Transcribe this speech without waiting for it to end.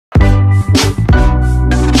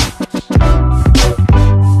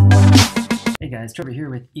guys, Trevor here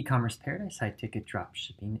with eCommerce Paradise, high ticket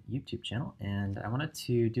dropshipping YouTube channel, and I wanted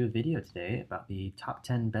to do a video today about the top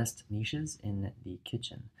 10 best niches in the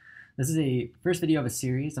kitchen. This is a first video of a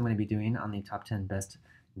series I'm going to be doing on the top 10 best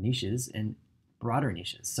niches and broader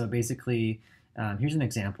niches. So basically, here's an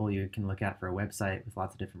example you can look at for a website with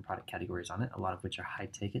lots of different product categories on it, a lot of which are high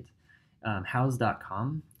ticket.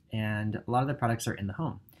 House.com, and a lot of the products are in the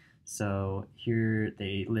home. So here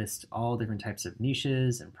they list all different types of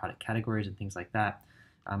niches and product categories and things like that.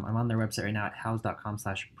 I'm on their website right now at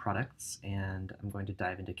house.com/products, and I'm going to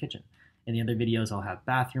dive into kitchen. In the other videos, I'll have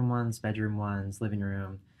bathroom ones, bedroom ones, living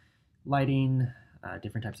room, lighting,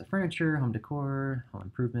 different types of furniture, home decor, home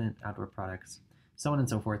improvement, outdoor products, so on and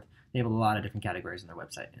so forth. They have a lot of different categories on their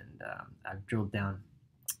website, and I've drilled down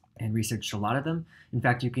and researched a lot of them. In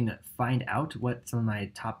fact, you can find out what some of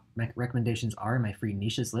my top recommendations are in my free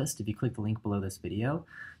niches list. If you click the link below this video,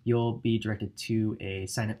 you'll be directed to a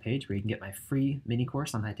sign-up page where you can get my free mini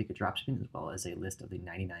course on high-ticket dropshipping, as well as a list of the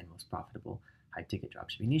 99 most profitable high-ticket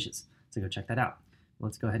dropshipping niches. So go check that out.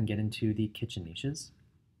 Let's go ahead and get into the kitchen niches.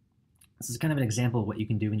 This is kind of an example of what you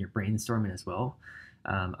can do when you're brainstorming as well.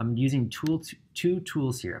 I'm using two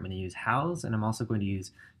tools here. I'm going to use Houzz, and I'm also going to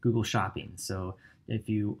use Google Shopping. So if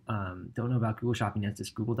you don't know about Google Shopping yet, it's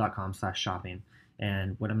google.com/shopping.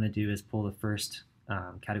 And what I'm going to do is pull the first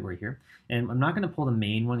category here. And I'm not going to pull the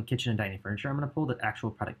main one, kitchen and dining furniture. I'm going to pull the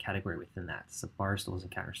actual product category within that, so bar stools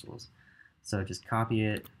and counter stools. So just copy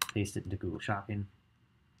it, paste it into Google Shopping.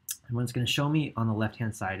 And what it's going to show me on the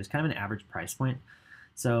left-hand side is kind of an average price point.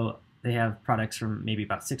 So they have products from maybe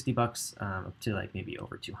about 60 bucks up to like maybe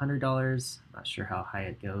over $200. Not sure how high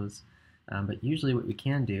it goes. But usually what we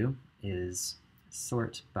can do is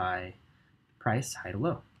sort by price, high to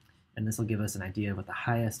low. And this will give us an idea of what the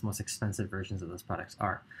highest, most expensive versions of those products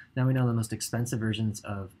are. Now we know the most expensive versions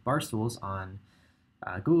of bar stools on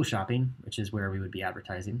Google Shopping, which is where we would be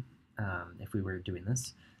advertising if we were doing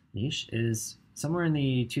this niche, is somewhere in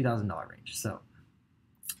the $2,000 range. So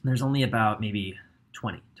there's only about maybe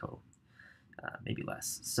 20 total, maybe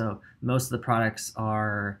less. So most of the products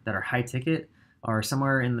that are high ticket are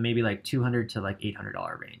somewhere in the maybe like $200 to like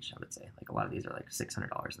 $800 range, I would say. Like a lot of these are like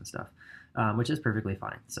 $600 and stuff, which is perfectly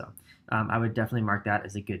fine. So I would definitely mark that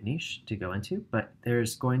as a good niche to go into, but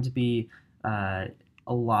there's going to be a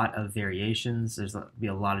lot of variations. There's going to be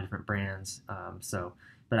a lot of different brands.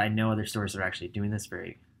 But I know other stores are actually doing this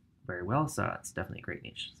very, very well, so it's definitely a great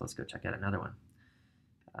niche. So let's go check out another one.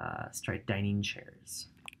 Let's try dining chairs.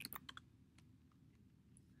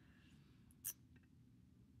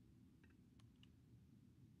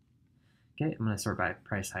 Okay, I'm going to sort by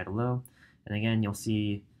price, high to low. And again, you'll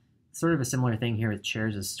see sort of a similar thing here with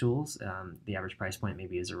chairs as stools. The average price point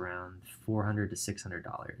maybe is around $400 to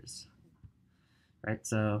 $600. Right,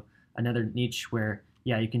 so another niche where,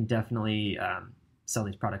 yeah, you can definitely sell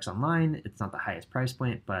these products online. It's not the highest price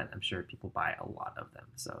point, but I'm sure people buy a lot of them,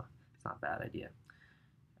 so it's not a bad idea.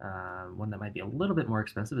 One that might be a little bit more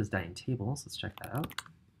expensive is dining tables. Let's check that out.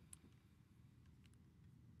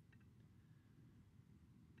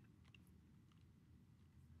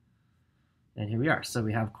 And here we are. So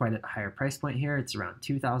we have quite a higher price point here. It's around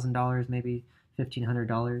 $2,000, maybe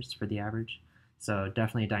 $1,500 for the average. So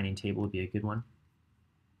definitely a dining table would be a good one.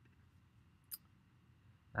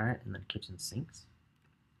 All right, and then kitchen sinks.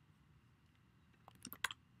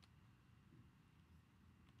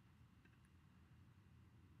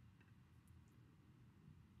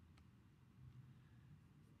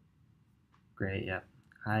 Great, yeah.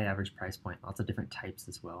 High average price point. Lots of different types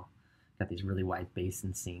as well. Got these really wide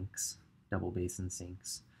basin sinks, double basin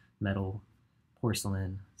sinks, metal,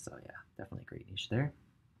 porcelain. So yeah, definitely a great niche there.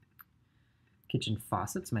 Kitchen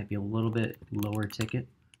faucets might be a little bit lower ticket,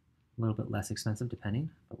 a little bit less expensive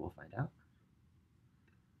depending, but we'll find out.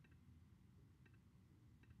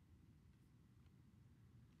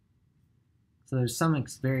 So there's some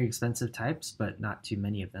very expensive types, but not too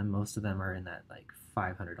many of them. Most of them are in that like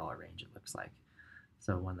 $500 range, it looks like.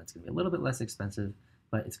 So one that's going to be a little bit less expensive,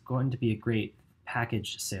 but it's going to be a great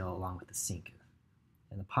package sale along with the sink.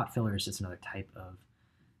 And the pot filler is just another type of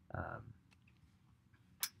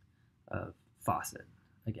faucet.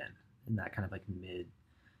 Again, in that kind of like mid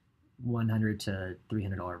 $100 to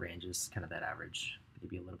 $300 range is kind of that average,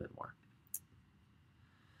 maybe a little bit more.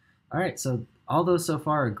 All right, so all those so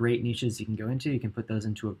far are great niches you can go into. You can put those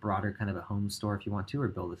into a broader kind of a home store if you want to, or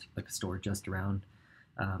build like a store just around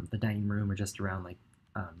the dining room or just around like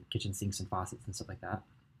kitchen sinks and faucets and stuff like that.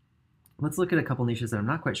 Let's look at a couple niches that I'm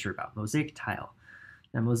not quite sure about. Mosaic tile.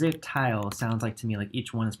 Now, mosaic tile sounds like to me like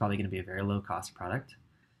each one is probably going to be a very low cost product,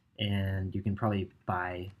 and you can probably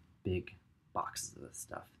buy big boxes of this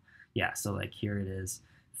stuff. Yeah, so like here it is.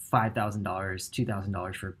 $5,000,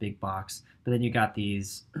 $2,000 for a big box. But then you got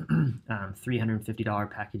these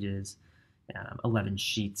 $350 packages, 11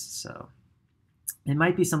 sheets. So it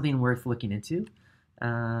might be something worth looking into,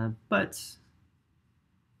 but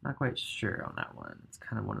not quite sure on that one. It's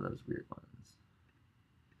kind of one of those weird ones.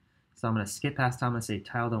 So I'm going to skip past. I'm going to say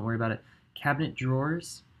tile, don't worry about it. Cabinet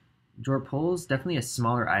drawers, drawer pulls, definitely a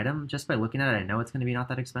smaller item. Just by looking at it, I know it's going to be not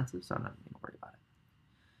that expensive, so I'm not going to worry about it.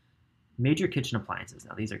 Major kitchen appliances.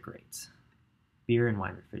 Now these are great. Beer and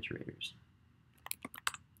wine refrigerators.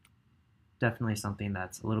 Definitely something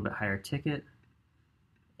that's a little bit higher ticket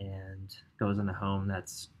and goes in a home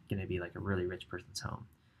that's going to be like a really rich person's home.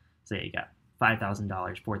 So yeah, you got $5,000,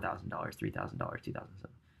 $4,000, $3,000, $2,000. So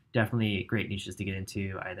definitely great niches to get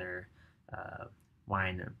into, either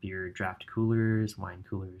wine or beer draft coolers, wine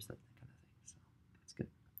coolers, that kind of thing. So that's good.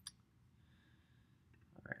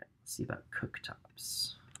 All right, let's see about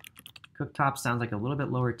cooktops. Cooktop sounds like a little bit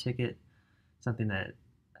lower ticket, something that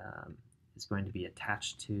is going to be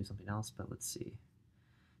attached to something else, but let's see.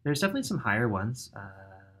 There's definitely some higher ones,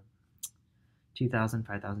 $2,000,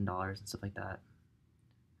 $5,000 and stuff like that.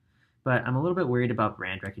 But I'm a little bit worried about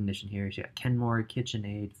brand recognition here. So you got Kenmore,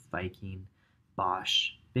 KitchenAid, Viking,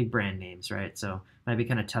 Bosch, big brand names, right? So it might be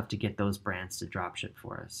kind of tough to get those brands to dropship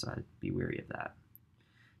for us, so I'd be wary of that.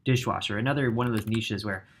 Dishwasher, another one of those niches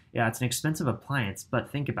where, yeah, it's an expensive appliance,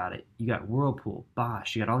 but think about it. You got Whirlpool,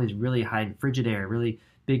 Bosch, you got all these really high, Frigidaire, really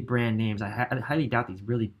big brand names. I highly doubt these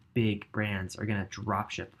really big brands are going to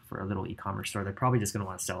dropship for a little e-commerce store. They're probably just going to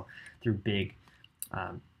want to sell through big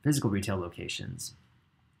physical retail locations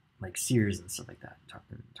like Sears and stuff like that,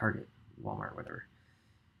 Target, Walmart, whatever.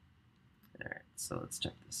 All right, so let's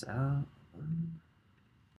check this out.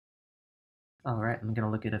 All right, I'm going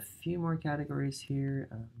to look at a few more categories here.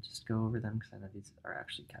 Just go over them because I know these are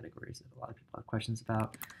actually categories that a lot of people have questions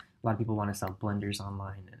about. A lot of people want to sell blenders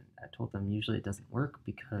online, and I told them usually it doesn't work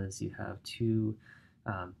because you have too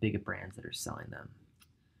big brands that are selling them.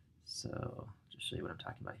 So just show you what I'm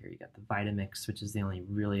talking about here. You got the Vitamix, which is the only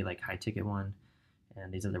really like high ticket one,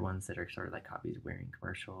 and these other ones that are sort of like Hobbies Wearing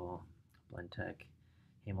Commercial, Blendtec,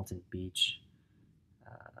 Hamilton Beach,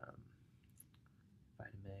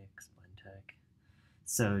 Vitamix, Blendtec.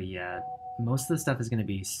 So yeah, most of the stuff is going to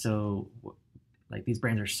be so, like these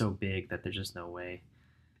brands are so big that there's just no way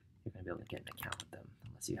you're going to be able to get an account with them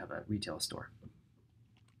unless you have a retail store.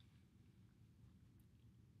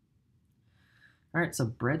 All right, so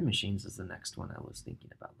bread machines is the next one I was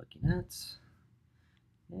thinking about looking at.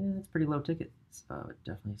 Yeah, it's pretty low ticket, so I would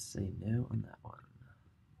definitely say no on that one.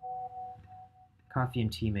 Coffee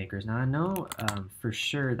and tea makers. Now I know for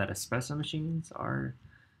sure that espresso machines are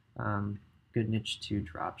good niche to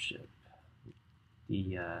dropship.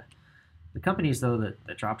 The companies though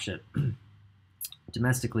that dropship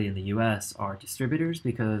domestically in the U.S. are distributors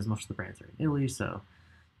because most of the brands are in Italy, so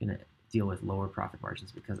you're gonna deal with lower profit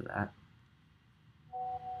margins because of that.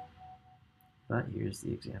 But here's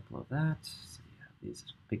the example of that. So you have these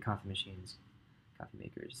big coffee machines, coffee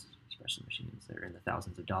makers, espresso machines that are in the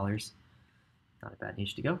thousands of dollars. Not a bad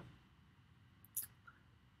niche to go.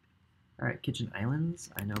 All right, kitchen islands.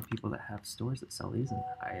 I know people that have stores that sell these, and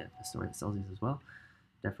I have a store that sells these as well.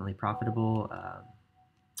 Definitely profitable.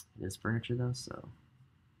 It is furniture though, so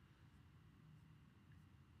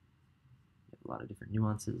you have a lot of different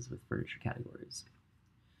nuances with furniture categories.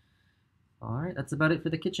 All right, that's about it for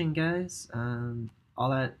the kitchen, guys. All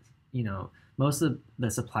that, you know, most of the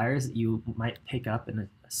suppliers that you might pick up in a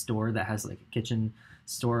store that has like a kitchen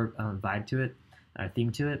store vibe to it,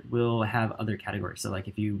 theme to it, will have other categories. So like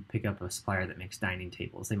if you pick up a supplier that makes dining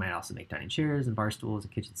tables, they might also make dining chairs and bar stools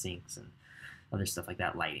and kitchen sinks and other stuff like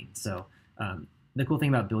that, lighting. So the cool thing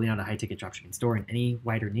about building out a high ticket dropshipping store in any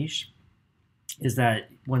wider niche is that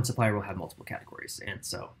one supplier will have multiple categories. And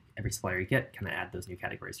so every supplier you get, kind of add those new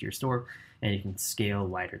categories to your store, and you can scale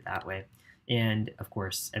wider that way. And of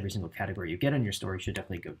course, every single category you get in your store, you should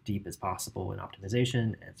definitely go deep as possible in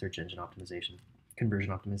optimization and search engine optimization,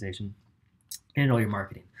 conversion optimization, and all your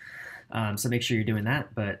marketing. So make sure you're doing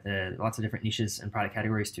that, but lots of different niches and product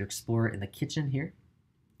categories to explore in the kitchen here.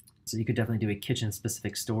 So you could definitely do a kitchen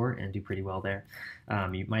specific store and do pretty well there.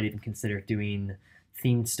 You might even consider doing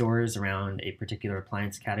themed stores around a particular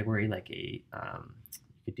appliance category, like you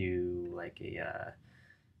could do like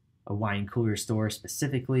a wine cooler store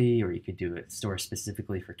specifically, or you could do a store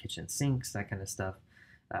specifically for kitchen sinks, that kind of stuff.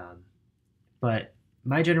 But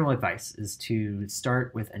my general advice is to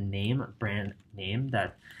start with a brand name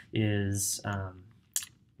that is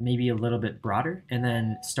maybe a little bit broader, and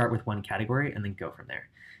then start with one category and then go from there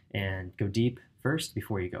and go deep, first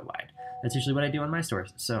before you go wide. That's usually what I do on my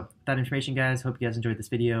stores. So with that information, guys, hope you guys enjoyed this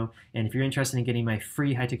video. And if you're interested in getting my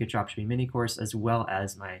free high-ticket dropshipping mini course as well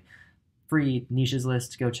as my free niches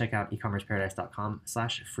list, go check out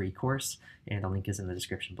ecommerceparadise.com/free course, and the link is in the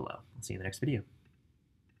description below. I'll see you in the next video.